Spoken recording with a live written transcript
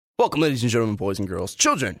Welcome, ladies and gentlemen, boys and girls,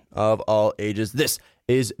 children of all ages. This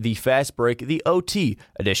is the Fast Break, the OT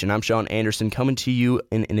edition. I'm Sean Anderson coming to you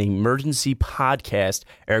in an emergency podcast.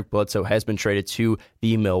 Eric Bledsoe has been traded to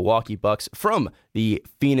the Milwaukee Bucks from the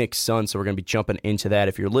Phoenix Suns, so we're going to be jumping into that.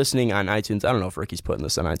 If you're listening on iTunes, I don't know if Ricky's putting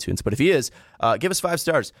this on iTunes, but if he is, give us 5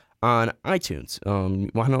 stars on iTunes.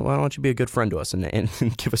 Why don't you be a good friend to us and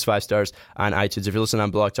give us 5 stars on iTunes? If you're listening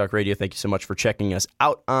on Blog Talk Radio, thank you so much for checking us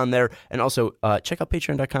out on there. And also, check out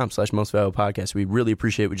patreon.com/mostvaluablepodcast. We really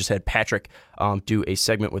appreciate it. We just had Patrick do a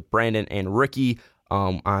segment with Brandon and Ricky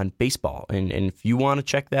on baseball. And if you want to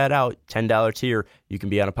check that out, $10 tier, you can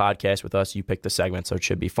be on a podcast with us. You pick the segment, so it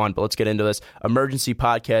should be fun. But let's get into this emergency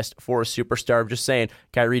podcast for a superstar. I'm just saying,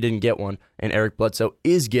 Kyrie didn't get one, and Eric Bledsoe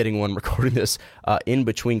is getting one, recording this in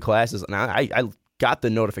between classes. And I got the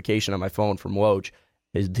notification on my phone from Woj,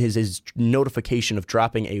 his notification of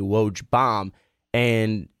dropping a Woj bomb,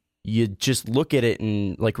 and you just look at it,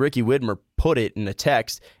 and like Ricky Widmer put it in a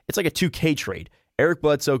text, it's like a 2K trade. Eric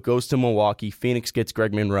Bledsoe goes to Milwaukee. Phoenix gets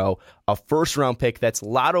Greg Monroe, a first-round pick that's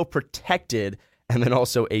lotto protected, and then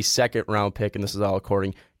also a second-round pick, and this is all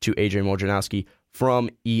according to AJ Wojnarowski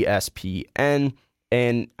from ESPN.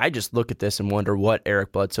 And I just look at this and wonder what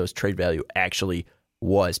Eric Bledsoe's trade value actually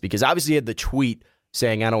was, because obviously he had the tweet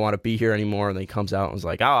saying, I don't want to be here anymore, and then he comes out and was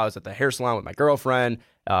like, I was at the hair salon with my girlfriend.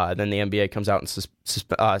 Then the NBA comes out and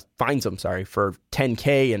fines him, for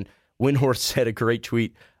 $10K, and Windhorst had a great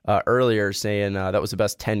tweet earlier saying that was the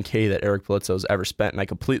best $10K that Eric Bledsoe's ever spent, and I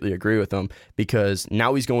completely agree with him, because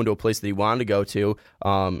now he's going to a place that he wanted to go to.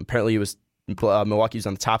 Apparently Milwaukee was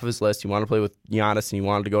on the top of his list. He wanted to play with Giannis, and he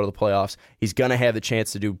wanted to go to the playoffs. He's going to have the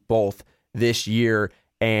chance to do both this year,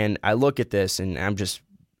 and I look at this, and I'm just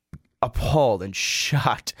appalled and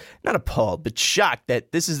shocked. Not appalled, but shocked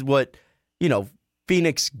that this is what,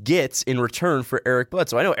 Phoenix gets in return for Eric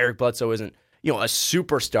Bledsoe. I know Eric Bledsoe isn't a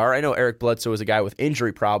superstar. I know Eric Bledsoe is a guy with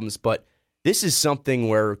injury problems, but this is something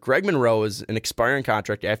where Greg Monroe is an expiring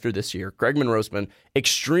contract after this year. Greg Monroe's been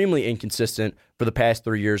extremely inconsistent for the past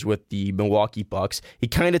 3 years with the Milwaukee Bucks. He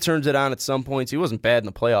kind of turns it on at some points. He wasn't bad in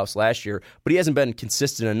the playoffs last year, but he hasn't been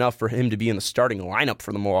consistent enough for him to be in the starting lineup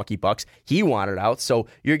for the Milwaukee Bucks. He wanted out, so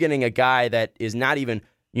you're getting a guy that is not even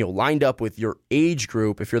lined up with your age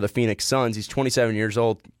group. If you're the Phoenix Suns, he's 27 years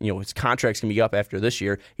old. His contract's going to be up after this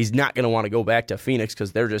year. He's not going to want to go back to Phoenix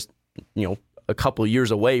because they're just, a couple of years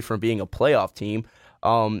away from being a playoff team.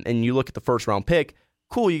 And you look at the first-round pick.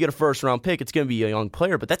 Cool, you get a first-round pick. It's going to be a young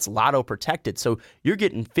player, but that's lotto protected. So you're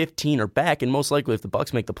getting 15 or back, and most likely if the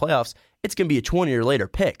Bucks make the playoffs, it's going to be a 20 or later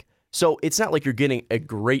pick. So it's not like you're getting a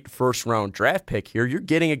great first-round draft pick here. You're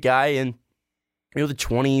getting a guy in the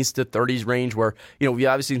 20s to 30s range where, we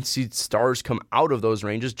obviously see stars come out of those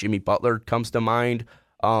ranges. Jimmy Butler comes to mind.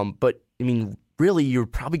 But, really, you're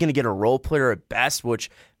probably going to get a role player at best, which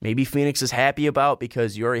maybe Phoenix is happy about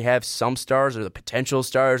because you already have some stars or the potential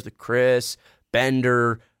stars, the Chris,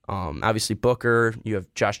 Bender, obviously Booker. You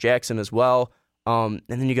have Josh Jackson as well. And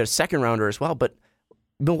then you got a second rounder as well. But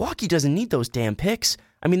Milwaukee doesn't need those damn picks.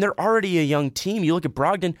 They're already a young team. You look at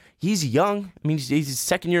Brogdon, he's young. He's his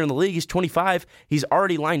second year in the league. He's 25. He's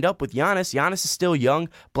already lined up with Giannis. Giannis is still young.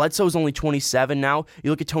 Bledsoe's only 27 now.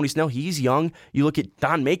 You look at Tony Snell, he's young. You look at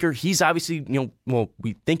Don Maker, he's obviously,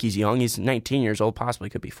 we think he's young. He's 19 years old,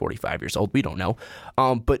 possibly could be 45 years old. We don't know.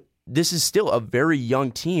 But this is still a very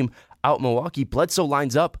young team out in Milwaukee. Bledsoe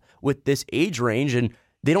lines up with this age range, and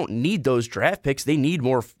they don't need those draft picks. They need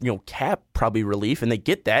more, cap probably relief, and they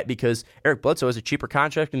get that because Eric Bledsoe has a cheaper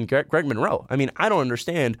contract than Greg Monroe. I don't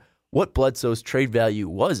understand what Bledsoe's trade value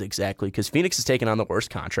was exactly because Phoenix is taking on the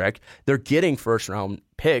worst contract. They're getting first-round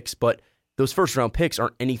picks, but those first-round picks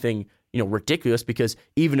aren't anything, ridiculous because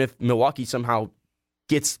even if Milwaukee somehow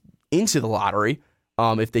gets into the lottery,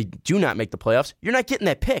 if they do not make the playoffs, you're not getting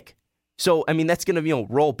that pick. So, that's going to,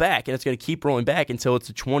 roll back, and it's going to keep rolling back until it's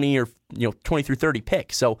a 20 or, 20 through 30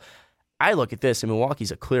 pick. So, I look at this, and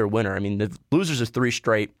Milwaukee's a clear winner. The losers is 3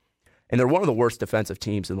 straight, and they're one of the worst defensive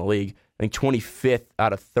teams in the league. I think 25th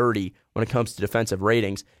out of 30 when it comes to defensive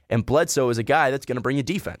ratings. And Bledsoe is a guy that's going to bring you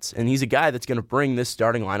defense, and he's a guy that's going to bring this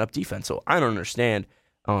starting lineup defense. So, I don't understand,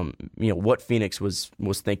 what Phoenix was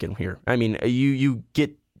thinking here. You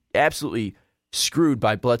get absolutely screwed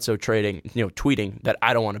by Bledsoe tweeting that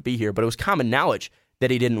I don't want to be here, but it was common knowledge that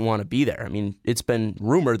he didn't want to be there. It's been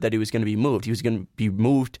rumored that he was going to be moved. He was going to be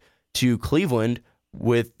moved to Cleveland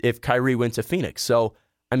if Kyrie went to Phoenix. So,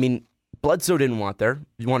 Bledsoe didn't want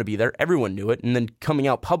to be there. Everyone knew it. And then coming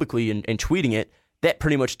out publicly and tweeting it, that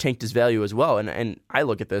pretty much tanked his value as well. And I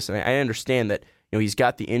look at this and I understand that he's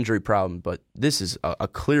got the injury problem, but this is a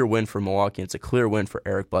clear win for Milwaukee, and it's a clear win for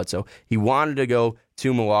Eric Bledsoe. He wanted to go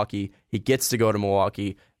to Milwaukee. He gets to go to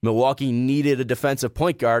Milwaukee. Milwaukee needed a defensive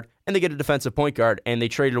point guard, and they get a defensive point guard, and they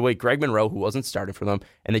traded away Greg Monroe, who wasn't starting for them,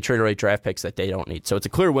 and they traded away draft picks that they don't need. So it's a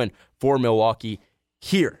clear win for Milwaukee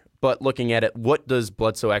here. But looking at it, what does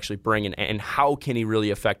Bledsoe actually bring, and how can he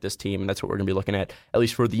really affect this team? And that's what we're going to be looking at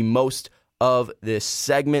least for the most of this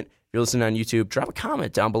segment. If you're listening on YouTube, drop a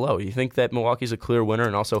comment down below. You think that Milwaukee's a clear winner?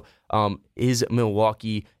 And also, is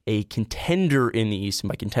Milwaukee a contender in the East? And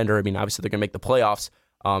by contender, I mean, obviously, they're going to make the playoffs.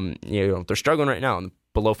 They're struggling right now,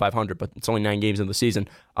 below 500, but it's only 9 games in the season.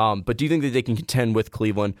 But do you think that they can contend with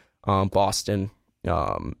Cleveland, Boston,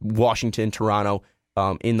 Washington, Toronto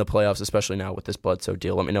in the playoffs, especially now with this Bledsoe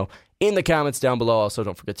deal? Let me know in the comments down below. Also,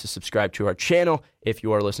 don't forget to subscribe to our channel if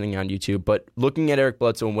you are listening on YouTube. But looking at Eric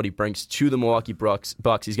Bledsoe and what he brings to the Milwaukee Bucks,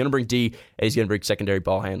 he's going to bring D, and he's going to bring secondary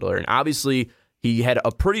ball handler. And obviously, he had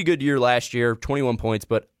a pretty good year last year, 21 points,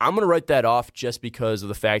 but I'm going to write that off just because of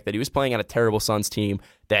the fact that he was playing on a terrible Suns team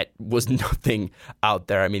that was nothing out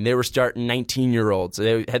there. I mean, they were starting 19-year-olds.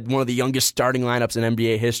 They had one of the youngest starting lineups in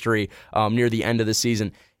NBA history near the end of the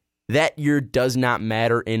season. That year does not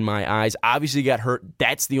matter in my eyes. Obviously, he got hurt.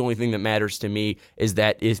 That's the only thing that matters to me, is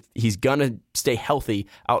that if he's going to stay healthy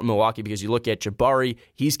out in Milwaukee, because you look at Jabari,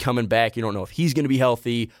 he's coming back. You don't know if he's going to be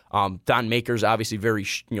healthy. Don Maker's obviously very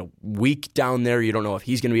weak down there. You don't know if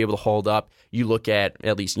he's going to be able to hold up. You look at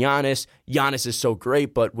least Giannis. Giannis is so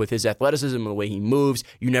great, but with his athleticism and the way he moves,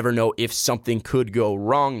 you never know if something could go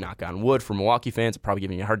wrong. Knock on wood for Milwaukee fans. I'm probably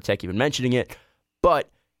giving you a heart attack even mentioning it. But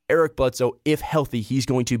Eric Bledsoe, if healthy, he's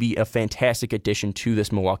going to be a fantastic addition to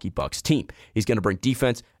this Milwaukee Bucks team. He's going to bring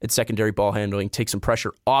defense and secondary ball handling, take some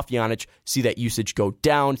pressure off Giannis, see that usage go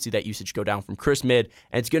down from Chris Mid,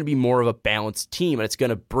 and it's going to be more of a balanced team, and it's going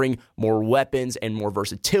to bring more weapons and more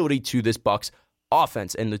versatility to this Bucks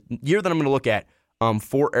offense. And the year that I'm going to look at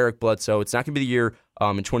for Eric Bledsoe, it's not going to be the year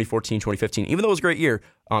in 2014, 2015, even though it was a great year,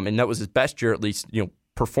 and that was his best year, at least,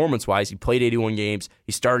 performance-wise. He played 81 games.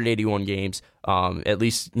 He started 81 games. At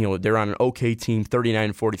least, they're on an okay team,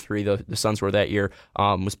 39-43. The Suns were that year.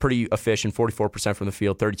 Was pretty efficient, 44% from the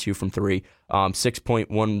field, 32 from three,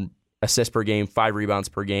 6.1 assists per game, 5 rebounds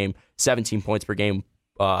per game, 17 points per game,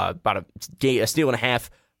 about a steal and a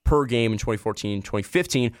half per game in 2014,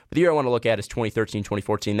 2015. But the year I want to look at is 2013,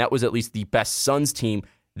 2014. That was at least the best Suns team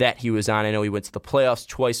that he was on. I know he went to the playoffs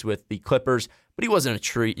twice with the Clippers, but he wasn't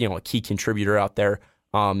a key contributor out there.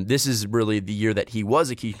 This is really the year that he was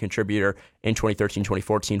a key contributor in 2013,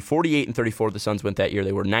 2014. 48-34, the Suns went that year.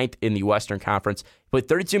 They were 9th in the Western Conference. He played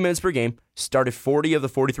 32 minutes per game, started 40 of the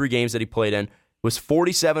 43 games that he played in, was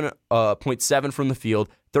 47.7 from the field,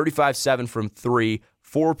 35.7 from three,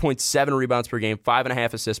 4.7 rebounds per game,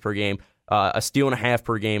 5.5 assists per game, a steal and a half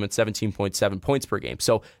per game, and 17.7 points per game.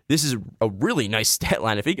 So this is a really nice stat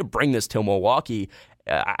line. If he could bring this to Milwaukee,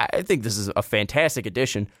 I think this is a fantastic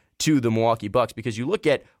addition to the Milwaukee Bucks, because you look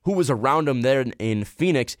at who was around him there in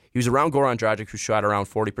Phoenix. He was around Goran Dragic, who shot around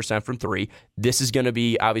 40% from three. This is going to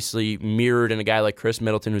be obviously mirrored in a guy like Chris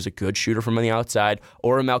Middleton, who's a good shooter from the outside,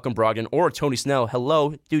 or a Malcolm Brogdon, or a Tony Snell.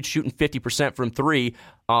 Hello, dude, shooting 50% from three.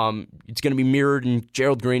 It's going to be mirrored in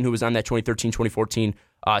Gerald Green, who was on that 2013-2014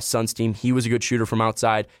 Suns team. He was a good shooter from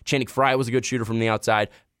outside. Channing Frye was a good shooter from the outside.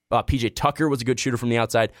 PJ Tucker was a good shooter from the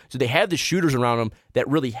outside. So they had the shooters around him that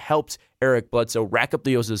really helped Eric Bledsoe rack up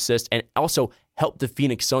those assists and also helped the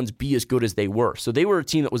Phoenix Suns be as good as they were. So they were a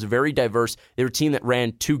team that was very diverse. They were a team that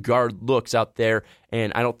ran 2-guard looks out there,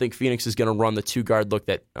 and I don't think Phoenix is going to run the 2-guard look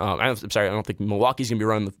that I don't think Milwaukee's going to be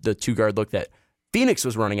running the 2-guard look that Phoenix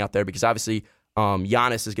was running out there, because obviously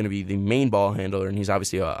Giannis is going to be the main ball handler, and he's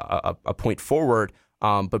obviously a point forward.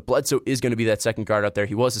 But Bledsoe is going to be that second guard out there.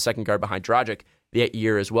 He was the second guard behind Dragic that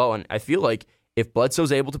year as well. And I feel like if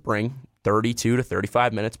Bledsoe's able to bring 32 to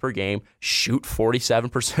 35 minutes per game, shoot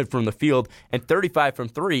 47% from the field, and 35 from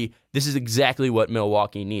three, this is exactly what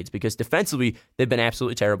Milwaukee needs, because defensively, they've been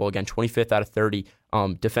absolutely terrible. Again, 25th out of 30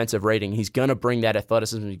 defensive rating. He's going to bring that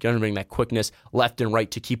athleticism. He's going to bring that quickness left and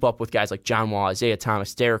right to keep up with guys like John Wall, Isaiah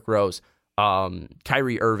Thomas, Derrick Rose,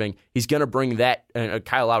 Kyrie Irving. He's going to bring that, and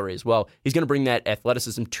Kyle Lowry as well. He's going to bring that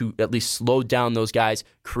athleticism to at least slow down those guys,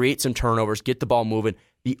 create some turnovers, get the ball moving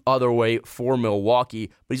the other way for Milwaukee.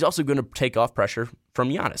 But he's also going to take off pressure from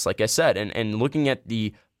Giannis, like I said. And looking at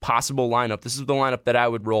the possible lineup, this is the lineup that I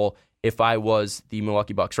would roll if I was the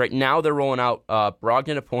Milwaukee Bucks. Right now, they're rolling out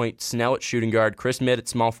Brogdon at point, Snell at shooting guard, Chris Midd at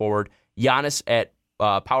small forward, Giannis at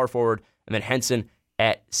power forward, and then Henson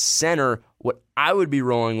at center. What I would be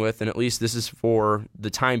rolling with, and at least this is for the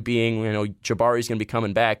time being, Jabari's going to be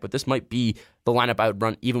coming back, but this might be the lineup I would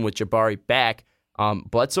run even with Jabari back.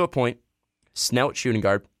 Bledsoe at point, Snell at shooting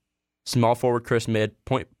guard, small forward Chris Midd,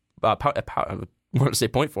 point I want to say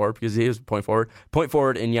point forward because he is point forward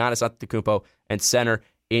in Giannis Antetokounmpo, and center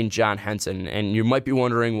in John Henson. And you might be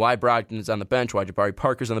wondering why Brogdon is on the bench, why Jabari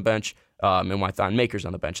Parker's on the bench, and why Thon Maker's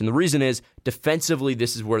on the bench. And the reason is, defensively,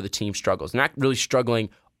 this is where the team struggles. Not really struggling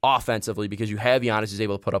offensively, because you have Giannis who's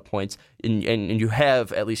able to put up points, and you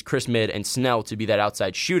have at least Chris Midd and Snell to be that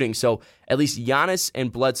outside shooting. So at least Giannis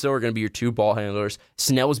and Bledsoe are going to be your two ball handlers.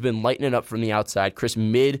 Snell's been lighting it up from the outside. Chris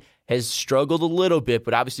Midd has struggled a little bit,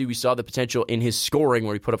 but obviously we saw the potential in his scoring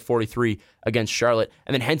where he put up 43 against Charlotte.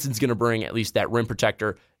 And then Henson's going to bring at least that rim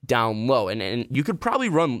protector down low. And you could probably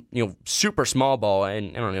run, super small ball,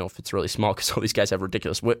 and I don't know if it's really small because all these guys have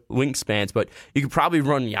ridiculous wingspans, but you could probably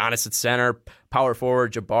run Giannis at center, power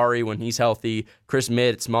forward, Jabari when he's healthy, Chris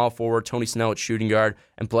Midd at small forward, Tony Snell at shooting guard,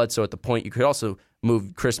 and Bledsoe at the point. You could also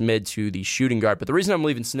move Chris Midd to the shooting guard. But the reason I'm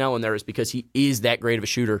leaving Snell in there is because he is that great of a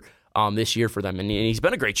shooter this year for them. And he's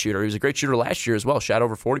been a great shooter. He was a great shooter last year as well. Shot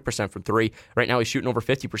over 40% from three. Right now he's shooting over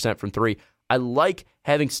 50% from three. I like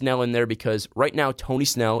having Snell in there because right now Tony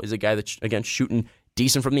Snell is a guy that's, again, shooting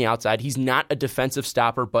decent from the outside. He's not a defensive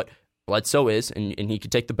stopper, but Bledsoe is, and he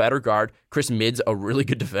could take the better guard. Chris Midd's a really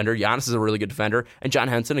good defender. Giannis is a really good defender. And John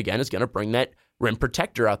Henson, again, is going to bring that rim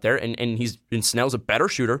protector out there. And Snell's a better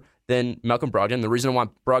shooter than Malcolm Brogdon. The reason I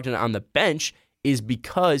want Brogdon on the bench is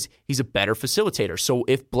because he's a better facilitator. So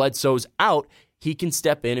if Bledsoe's out, he can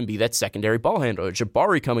step in and be that secondary ball handler.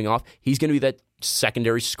 Jabari coming off, he's going to be that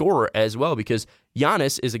secondary scorer as well, because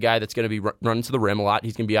Giannis is a guy that's going to be running to the rim a lot.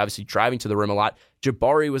 He's going to be obviously driving to the rim a lot.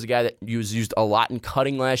 Jabari was a guy that was used a lot in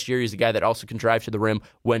cutting last year. He's a guy that also can drive to the rim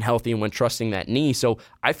when healthy and when trusting that knee. So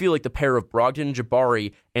I feel like the pair of Brogdon and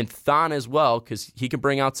Jabari and Thon as well, because he can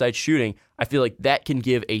bring outside shooting, I feel like that can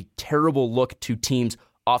give a terrible look to teams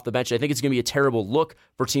off the bench. I think it's going to be a terrible look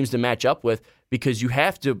for teams to match up with, because you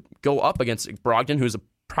have to go up against Brogdon, who's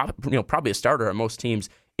probably a starter at most teams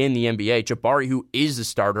in the NBA, Jabari, who is a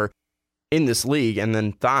starter in this league, and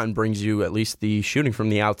then Thon brings you at least the shooting from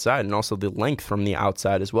the outside and also the length from the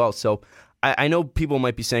outside as well. So I know people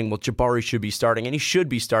might be saying, well, Jabari should be starting, and he should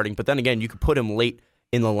be starting, but then again, you could put him late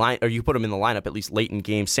in the line, or you put him in the lineup at least late in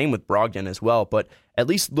games. Same with Brogdon as well. But at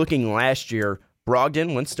least looking last year,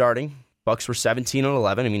 Brogdon, when starting, Bucks were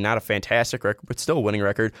 17-11. I mean, not a fantastic record, but still a winning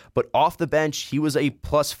record. But off the bench, he was a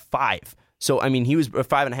 +5. So, I mean, he was a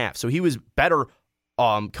 5.5. So he was better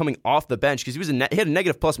coming off the bench, because he had a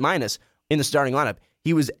negative plus-minus in the starting lineup.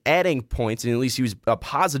 He was adding points, and at least he was a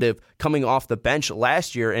positive coming off the bench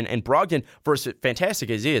last year. And Brogdon, for as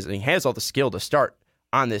fantastic as he is, and he has all the skill to start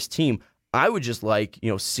on this team, I would just like,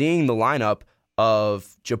 seeing the lineup of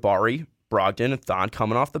Jabari, Brogdon, and Thon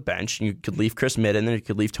coming off the bench. You could leave Chris Midd in there, you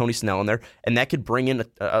could leave Tony Snell in there, and that could bring in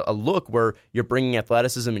a look where you're bringing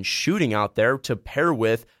athleticism and shooting out there to pair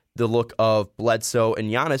with the look of Bledsoe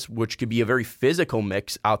and Giannis, which could be a very physical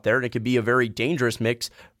mix out there, and it could be a very dangerous mix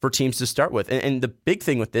for teams to start with. And the big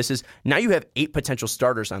thing with this is now you have 8 potential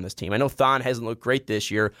starters on this team. I know Thon hasn't looked great this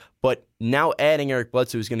year, but now adding Eric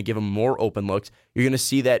Bledsoe is going to give him more open looks. You're going to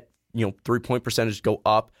see that 3-point percentage go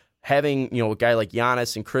up. Having a guy like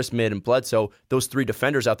Giannis and Chris Midd and Bledsoe, those 3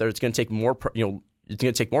 defenders out there, it's going to take more it's going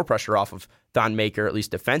to take more pressure off of Thon Maker, at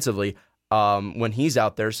least defensively, when he's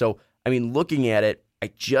out there. So I mean, looking at it,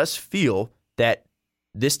 I just feel that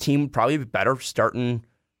this team would probably be better starting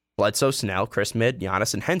Bledsoe, Snell, Chris Midd,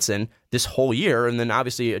 Giannis, and Henson this whole year, and then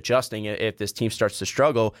obviously adjusting if this team starts to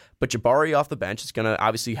struggle. But Jabari off the bench is going to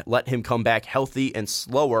obviously let him come back healthy and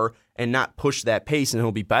slower and not push that pace, and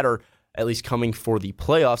he'll be better at least coming for the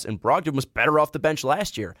playoffs. And Brogdon was better off the bench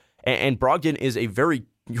last year. And Brogdon is a very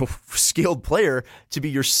skilled player to be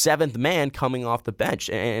your 7th man coming off the bench.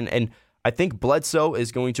 And I think Bledsoe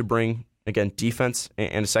is going to bring, again, defense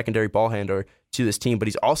and a secondary ball handler to this team, but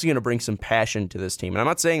he's also going to bring some passion to this team. And I'm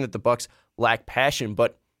not saying that the Bucks lack passion,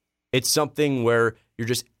 but it's something where you're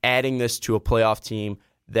just adding this to a playoff team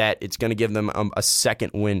that it's going to give them a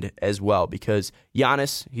second wind as well, because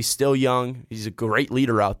Giannis, he's still young. He's a great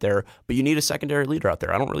leader out there, but you need a secondary leader out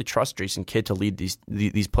there. I don't really trust Jason Kidd to lead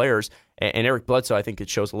these players. And Eric Bledsoe, I think it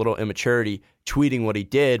shows a little immaturity tweeting what he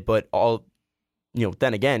did, but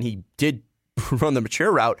then again, he did run the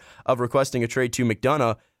mature route of requesting a trade to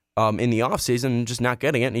McDonough in the offseason and just not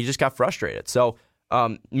getting it, and he just got frustrated. So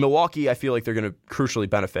Milwaukee, I feel like they're going to crucially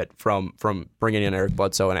benefit from bringing in Eric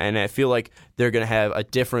Bledsoe, and I feel like they're going to have a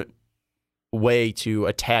different way to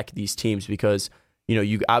attack these teams, because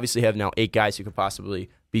you obviously have now 8 guys who could possibly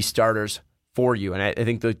be starters for you, and I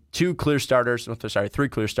think the 3 clear starters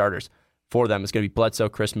for them is going to be Bledsoe,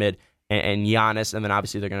 Chris Midd, and Giannis, and then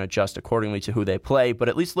obviously they're going to adjust accordingly to who they play. But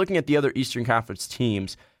at least looking at the other Eastern Conference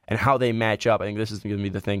teams and how they match up, I think this is going to be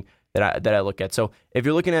the thing that I look at. So if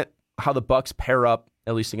you're looking at how the Bucks pair up,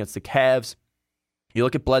 at least against the Cavs, you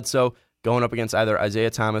look at Bledsoe going up against either Isaiah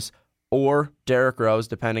Thomas or Derrick Rose,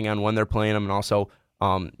 depending on when they're playing them, and also,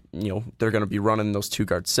 they're going to be running those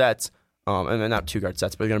two-guard sets, and not two-guard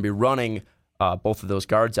sets, but they're going to be running both of those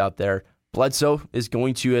guards out there. Bledsoe is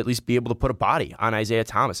going to at least be able to put a body on Isaiah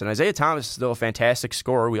Thomas, and Isaiah Thomas is still a fantastic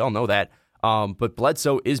scorer. We all know that. But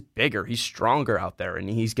Bledsoe is bigger. He's stronger out there, and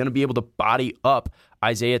he's going to be able to body up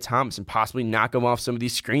Isaiah Thomas and possibly knock him off some of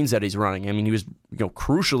these screens that he's running. I mean, he was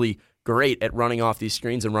crucially great at running off these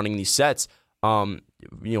screens and running these sets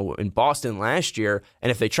in Boston last year. And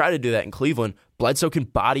if they try to do that in Cleveland, Bledsoe can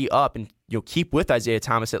body up and keep with Isaiah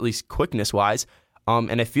Thomas, at least quickness-wise.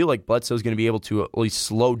 And I feel like Bledsoe is going to be able to at least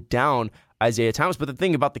slow down Isaiah Thomas. But the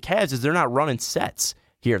thing about the Cavs is they're not running sets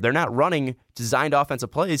here. They're not running designed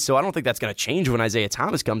offensive plays, so I don't think that's going to change when Isaiah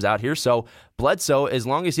Thomas comes out here. So Bledsoe, as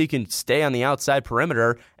long as he can stay on the outside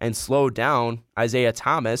perimeter and slow down Isaiah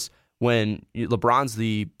Thomas when LeBron's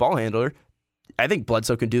the ball handler, I think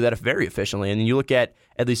Bledsoe can do that very efficiently. And then you look at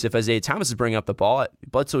least if Isaiah Thomas is bringing up the ball,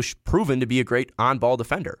 Bledsoe's proven to be a great on-ball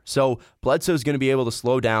defender. So Bledsoe's going to be able to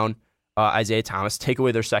slow down Isaiah Thomas, take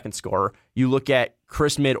away their second scorer. You look at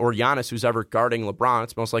Chris Midd or Giannis, who's ever guarding LeBron,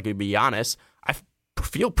 it's most likely to be Giannis. I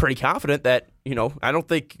feel pretty confident that, I don't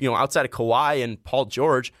think, outside of Kawhi and Paul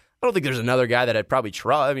George, I don't think there's another guy that I'd probably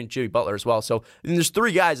trust. I mean, Jimmy Butler as well. So there's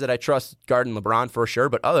three guys that I trust guarding LeBron for sure.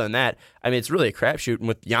 But other than that, I mean, it's really a crapshoot. And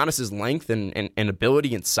with Giannis's length and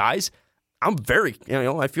ability and size, I'm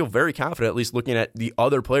I feel very confident, at least looking at the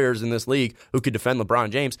other players in this league who could defend LeBron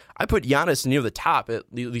James. I put Giannis near the top,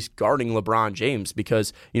 at least guarding LeBron James,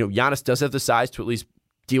 because, Giannis does have the size to at least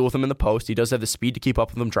deal with him in the post. He does have the speed to keep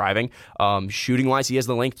up with him driving. Shooting-wise, he has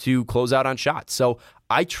the length to close out on shots. So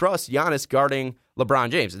I trust Giannis guarding LeBron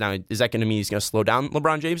James. Now, is that going to mean he's going to slow down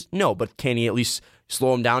LeBron James? No, but can he at least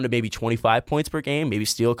slow him down to maybe 25 points per game, maybe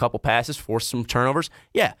steal a couple passes, force some turnovers?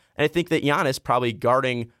 Yeah, and I think that Giannis probably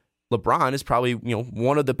guarding LeBron is probably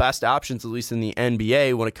one of the best options, at least in the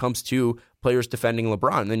NBA, when it comes to players defending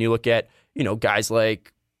LeBron. And then you look at guys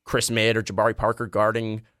like Chris Midd or Jabari Parker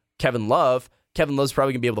guarding Kevin Love. Kevin Love's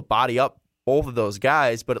probably going to be able to body up both of those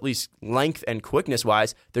guys, but at least length and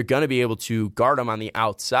quickness-wise, they're going to be able to guard them on the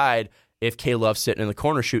outside if K. Love's sitting in the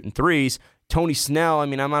corner shooting threes. Tony Snell, I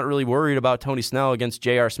mean, I'm not really worried about Tony Snell against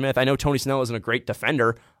J.R. Smith. I know Tony Snell isn't a great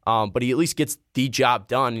defender, but he at least gets the job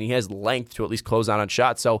done, and he has length to at least close out on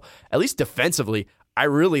shots. So at least defensively, I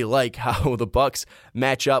really like how the Bucks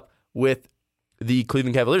match up with the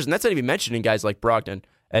Cleveland Cavaliers. And that's not even mentioning guys like Brogdon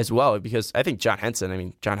as well, because I think John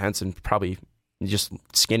Henson probably just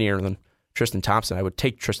skinnier than Tristan Thompson. I would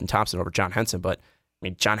take Tristan Thompson over John Henson, but I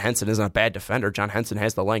mean, John Henson isn't a bad defender. John Henson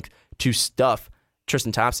has the length to stuff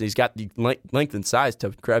Tristan Thompson. He's got the length and size to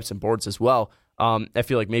grab some boards as well. I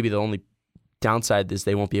feel like maybe the only downside is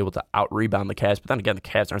they won't be able to out-rebound the Cavs. But then again, the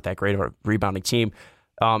Cavs aren't that great of a rebounding team.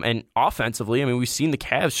 And offensively, I mean, we've seen the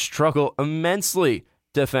Cavs struggle immensely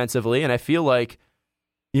defensively, and I feel like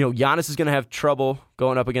Giannis is going to have trouble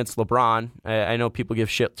going up against LeBron. I know people give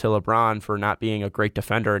shit to LeBron for not being a great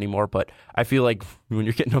defender anymore, but I feel like when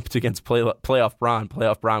you're getting up against playoff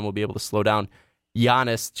Bron will be able to slow down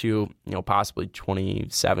Giannis to possibly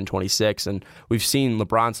 27, 26, and we've seen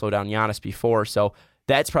LeBron slow down Giannis before, so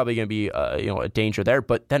that's probably going to be a danger there.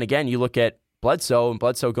 But then again, you look at Bledsoe, and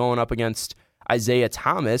Bledsoe going up against Isaiah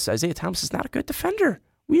Thomas. Isaiah Thomas is not a good defender.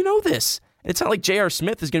 We know this. It's not like J.R.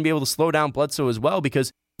 Smith is going to be able to slow down Bledsoe as well,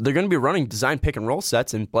 because they're going to be running design pick and roll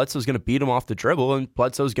sets, and Bledsoe's going to beat him off the dribble, and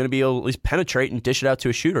Bledsoe's going to be able to at least penetrate and dish it out to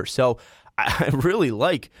a shooter. So I really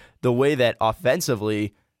like the way that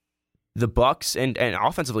offensively the Bucks and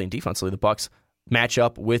offensively and defensively the Bucks match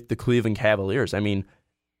up with the Cleveland Cavaliers. I mean,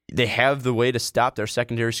 they have the way to stop their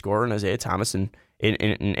secondary scorer in Isaiah Thomas and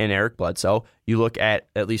Eric Bledsoe. You look at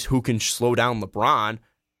least who can slow down LeBron.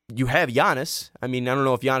 You have Giannis. I mean, I don't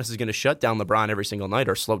know if Giannis is going to shut down LeBron every single night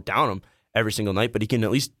or slow down him every single night, but he can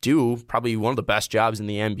at least do probably one of the best jobs in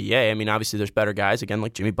the NBA. I mean, obviously there's better guys, again,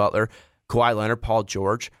 like Jimmy Butler, Kawhi Leonard, Paul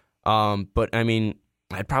George. But, I mean,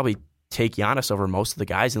 I'd probably take Giannis over most of the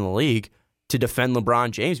guys in the league to defend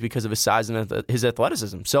LeBron James because of his size and his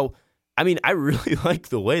athleticism. So, I mean, I really like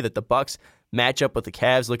the way that the Bucks match up with the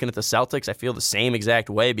Cavs. Looking at the Celtics, I feel the same exact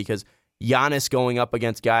way, because Giannis going up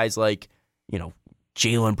against guys like,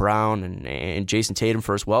 Jaylen Brown and Jason Tatum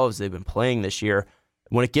for as well as they've been playing this year,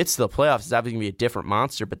 when it gets to the playoffs, it's obviously going to be a different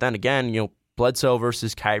monster. But then again, Bledsoe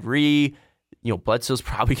versus Kyrie, Bledsoe's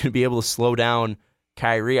probably going to be able to slow down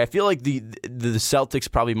Kyrie. I feel like the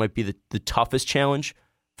Celtics probably might be the toughest challenge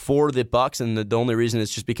for the Bucks, and the only reason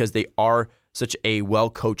is just because they are such a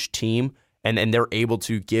well-coached team, and they're able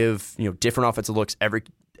to give different offensive looks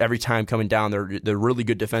every time coming down. They're really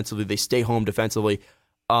good defensively. They stay home defensively.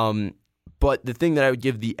 But the thing that I would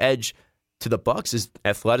give the edge to the Bucks is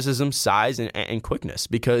athleticism, size, and quickness,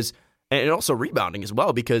 and also rebounding as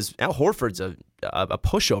well, because Al Horford's a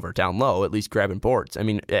pushover down low, at least grabbing boards. I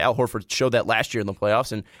mean, Al Horford showed that last year in the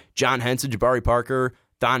playoffs, and John Henson, Jabari Parker,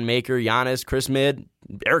 Thon Maker, Giannis, Chris Midd,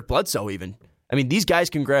 Eric Bledsoe even. I mean, these guys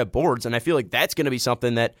can grab boards, and I feel like that's going to be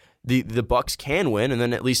something that the Bucks can win, and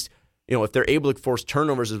then at least, if they're able to force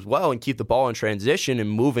turnovers as well and keep the ball in transition and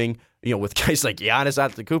moving, with guys like Giannis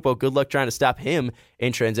Antetokounmpo, good luck trying to stop him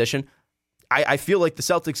in transition. I feel like the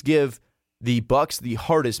Celtics give the Bucks the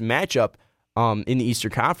hardest matchup in the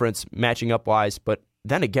Eastern Conference, matching up wise. But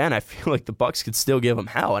then again, I feel like the Bucks could still give them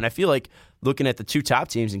hell. And I feel like looking at the two top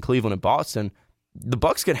teams in Cleveland and Boston, the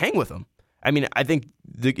Bucks could hang with them. I mean, I think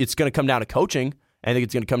it's going to come down to coaching. I think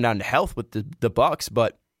it's going to come down to health with the Bucks.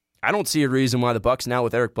 But I don't see a reason why the Bucks now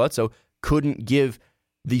with Eric Bledsoe couldn't give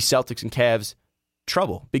the Celtics and Cavs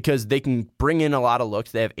trouble, because they can bring in a lot of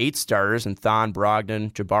looks. They have 8 starters, and Thon,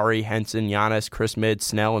 Brogdon, Jabari, Henson, Giannis, Chris Midd,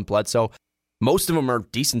 Snell, and Bledsoe. Most of them are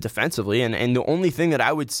decent defensively, and the only thing that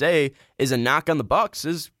I would say is a knock on the Bucks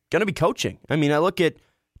is going to be coaching. I mean, I look at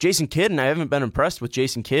Jason Kidd, and I haven't been impressed with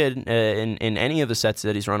Jason Kidd in any of the sets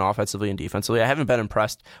that he's run offensively and defensively. I haven't been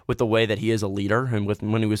impressed with the way that he is a leader, and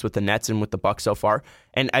when he was with the Nets and with the Bucks so far.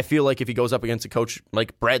 And I feel like if he goes up against a coach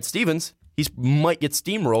like Brad Stevens, he might get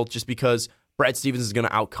steamrolled just because Brad Stevens is going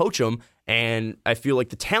to outcoach him, and I feel like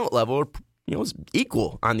the talent level, is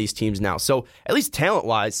equal on these teams now. So at least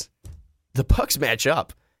talent-wise, the Bucks match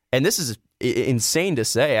up, and this is insane to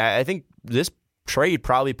say. I think this trade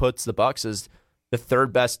probably puts the Bucks as the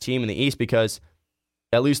third best team in the East, because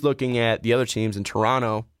at least looking at the other teams in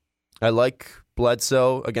Toronto, I like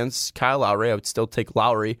Bledsoe against Kyle Lowry. I would still take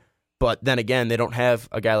Lowry, but then again, they don't have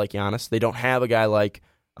a guy like Giannis. They don't have a guy like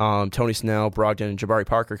Tony Snell, Brogdon, and Jabari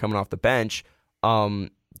Parker coming off the bench.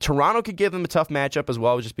 Toronto could give them a tough matchup as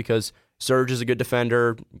well, just because Serge is a good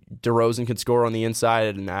defender. DeRozan can score on the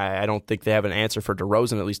inside, and I don't think they have an answer for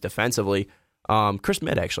DeRozan, at least defensively. Chris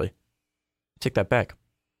Midd, actually. Take that back.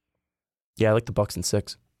 Yeah, I like the Bucks in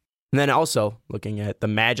 6. And then also, looking at the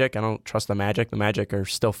Magic, I don't trust the Magic. The Magic are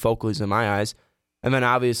still Folkleys in my eyes. And then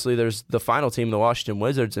obviously there's the final team, the Washington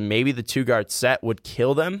Wizards, and maybe the 2-guard set would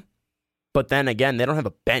kill them. But then again, they don't have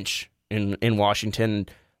a bench in Washington.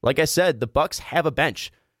 Like I said, the Bucks have a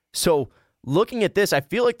bench. So looking at this, I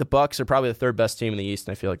feel like the Bucks are probably the third best team in the East,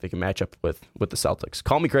 and I feel like they can match up with the Celtics.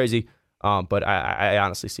 Call me crazy, but I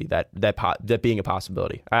honestly see that being a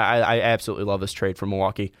possibility. I absolutely love this trade from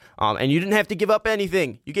Milwaukee. And you didn't have to give up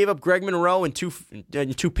anything. You gave up Greg Monroe and two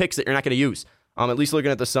picks that you're not going to use. At least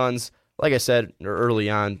looking at the Suns, like I said early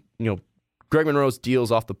on, Greg Monroe's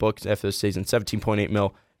deal's off the books after this season, $17.8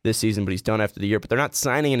 million this season, but he's done after the year. But they're not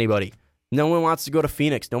signing anybody. No one wants to go to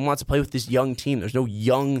Phoenix. No one wants to play with this young team. There's no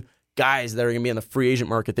young guys that are going to be on the free agent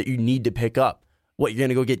market that you need to pick up. What, you're going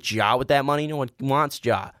to go get Ja with that money? No one wants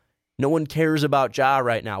Ja. No one cares about Ja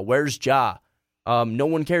right now. Where's Ja? No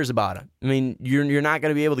one cares about him. I mean, you're not going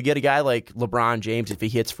to be able to get a guy like LeBron James if he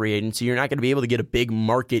hits free agency. You're not going to be able to get a big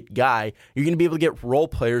market guy. You're going to be able to get role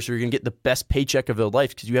players who are going to get the best paycheck of their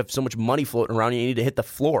life because you have so much money floating around. You need to hit the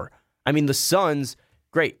floor. I mean, the Suns,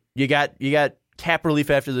 great. You got cap relief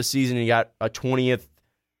after the season. You got a 20th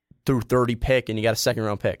through 30 pick, and you got a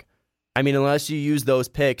second-round pick. I mean, unless you use those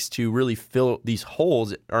picks to really fill these holes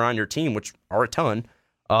that are on your team, which are a ton,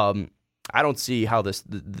 I don't see how this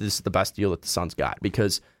is the best deal that the Suns got.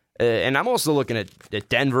 Because, and I'm also looking at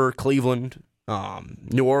Denver, Cleveland,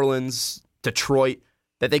 New Orleans, Detroit,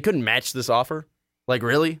 that they couldn't match this offer. Like,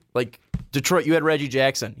 really? Like, Detroit, you had Reggie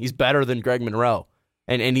Jackson. He's better than Greg Monroe.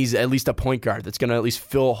 And he's at least a point guard that's going to at least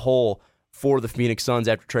fill a hole for the Phoenix Suns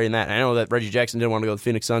after trading that. And I know that Reggie Jackson didn't want to go to the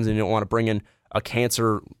Phoenix Suns and didn't want to bring in a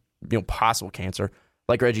cancer, possible cancer,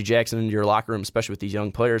 like Reggie Jackson into your locker room, especially with these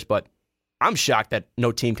young players. But I'm shocked that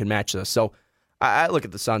no team can match this. So I look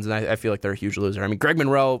at the Suns, and I feel like they're a huge loser. I mean, Greg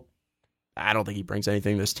Monroe, I don't think he brings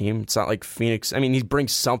anything to this team. It's not like Phoenix. I mean, he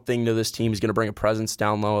brings something to this team. He's going to bring a presence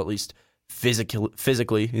down low, at least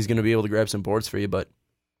physically. He's going to be able to grab some boards for you, but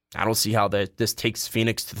I don't see how this takes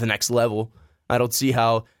Phoenix to the next level. I don't see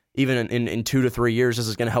how even in 2 to 3 years this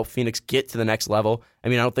is going to help Phoenix get to the next level. I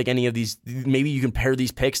mean, I don't think any of these, maybe you can pair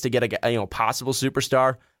these picks to get a possible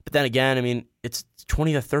superstar, but then again, I mean, it's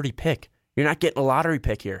 20 to 30 pick. You're not getting a lottery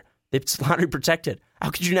pick here. It's lottery protected. How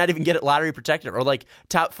could you not even get it lottery protected or like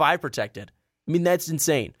top 5 protected? I mean, that's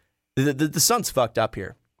insane. The Suns fucked up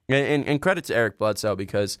here. And credit to Eric Bledsoe,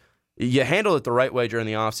 because you handled it the right way during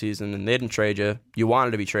the offseason, and they didn't trade you. You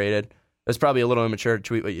wanted to be traded. It's probably a little immature to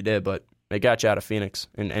tweet what you did, but they got you out of Phoenix,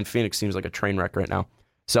 and Phoenix seems like a train wreck right now.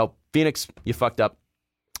 So, Phoenix, you fucked up.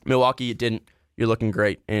 Milwaukee, you didn't. You're looking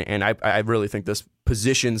great, and I really think this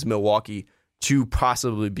positions Milwaukee to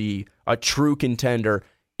possibly be a true contender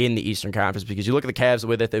in the Eastern Conference, because you look at the Cavs, the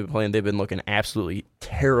way that they've been playing, they've been looking absolutely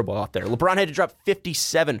terrible out there. LeBron had to drop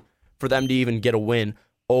 57 for them to even get a win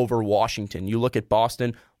over Washington. You look at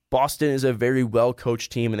Boston. Boston is a very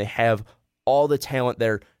well-coached team, and they have all the talent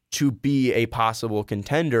there to be a possible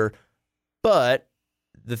contender. But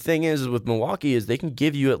the thing is with Milwaukee is they can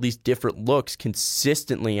give you at least different looks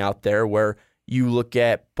consistently out there, where you look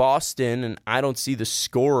at Boston, and I don't see the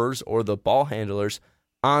scorers or the ball handlers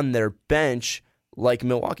on their bench like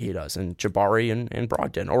Milwaukee does, and Jabari and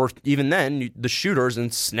Brogdon. Or even then, the shooters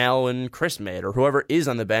and Snell and Chris Midd or whoever is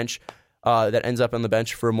on the bench that ends up on the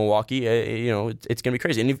bench for Milwaukee, it's going to be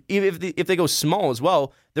crazy. And if they go small as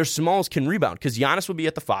well, their smalls can rebound, because Giannis will be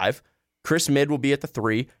at the 5, Chris Midd will be at the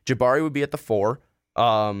 3, Jabari would be at the 4,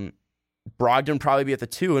 Brogdon probably be at the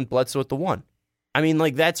 2, and Bledsoe at the 1. I mean,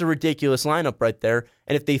 like, that's a ridiculous lineup right there.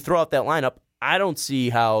 And if they throw out that lineup, I don't see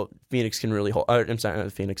how Phoenix can really hold. I'm sorry,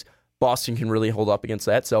 not Phoenix. Boston can really hold up against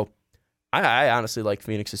that. So I honestly like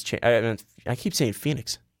Phoenix's chance. I keep saying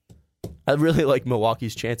Phoenix. I really like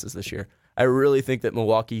Milwaukee's chances this year. I really think that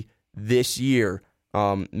Milwaukee this year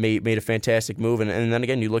made a fantastic move. And then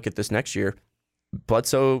again, you look at this next year,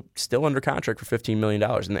 Bledsoe still under contract for $15 million.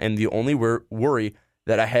 And the only worry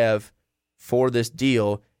that I have for this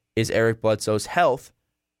deal is Eric Bledsoe's health.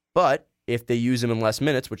 But if they use him in less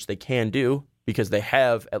minutes, which they can do because they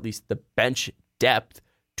have at least the bench depth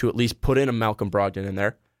to at least put in a Malcolm Brogdon in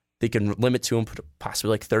there, they can limit to him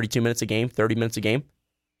possibly like 32 minutes a game, 30 minutes a game.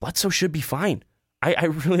 Bledsoe should be fine. I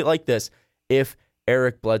really like this if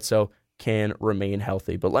Eric Bledsoe can remain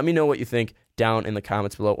healthy. But let me know what you think down in the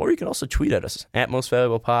comments below. Or you can also tweet at us at Most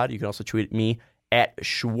Valuable Pod. You can also tweet at me at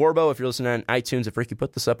Schwarbo. If you're listening on iTunes, if Ricky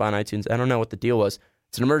put this up on iTunes, I don't know what the deal was.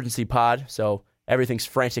 It's an emergency pod, so everything's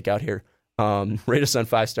frantic out here. Rate us on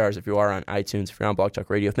 5 stars if you are on iTunes, if you're on Blog Talk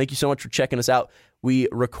Radio. Thank you so much for checking us out. We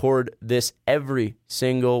record this every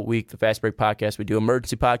single week, the Fast Break Podcast. We do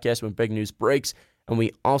emergency podcasts when big news breaks, and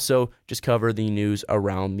we also just cover the news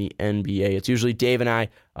around the NBA. It's usually Dave and I.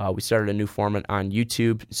 We started a new format on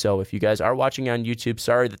YouTube, so if you guys are watching on YouTube,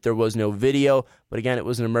 sorry that there was no video, but again, it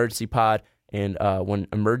was an emergency pod, and when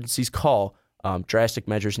emergencies call, drastic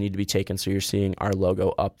measures need to be taken, so you're seeing our logo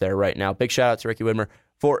up there right now. Big shout out to Ricky Widmer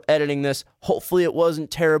for editing this. Hopefully it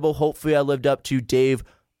wasn't terrible. Hopefully I lived up to Dave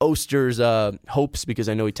Oster's hopes, because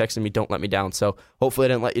I know he texted me, don't let me down. So hopefully I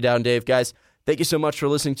didn't let you down, Dave. Guys, thank you so much for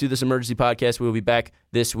listening to this emergency podcast. We will be back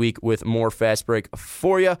this week with more Fast Break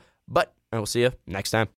for you, but I will see you next time.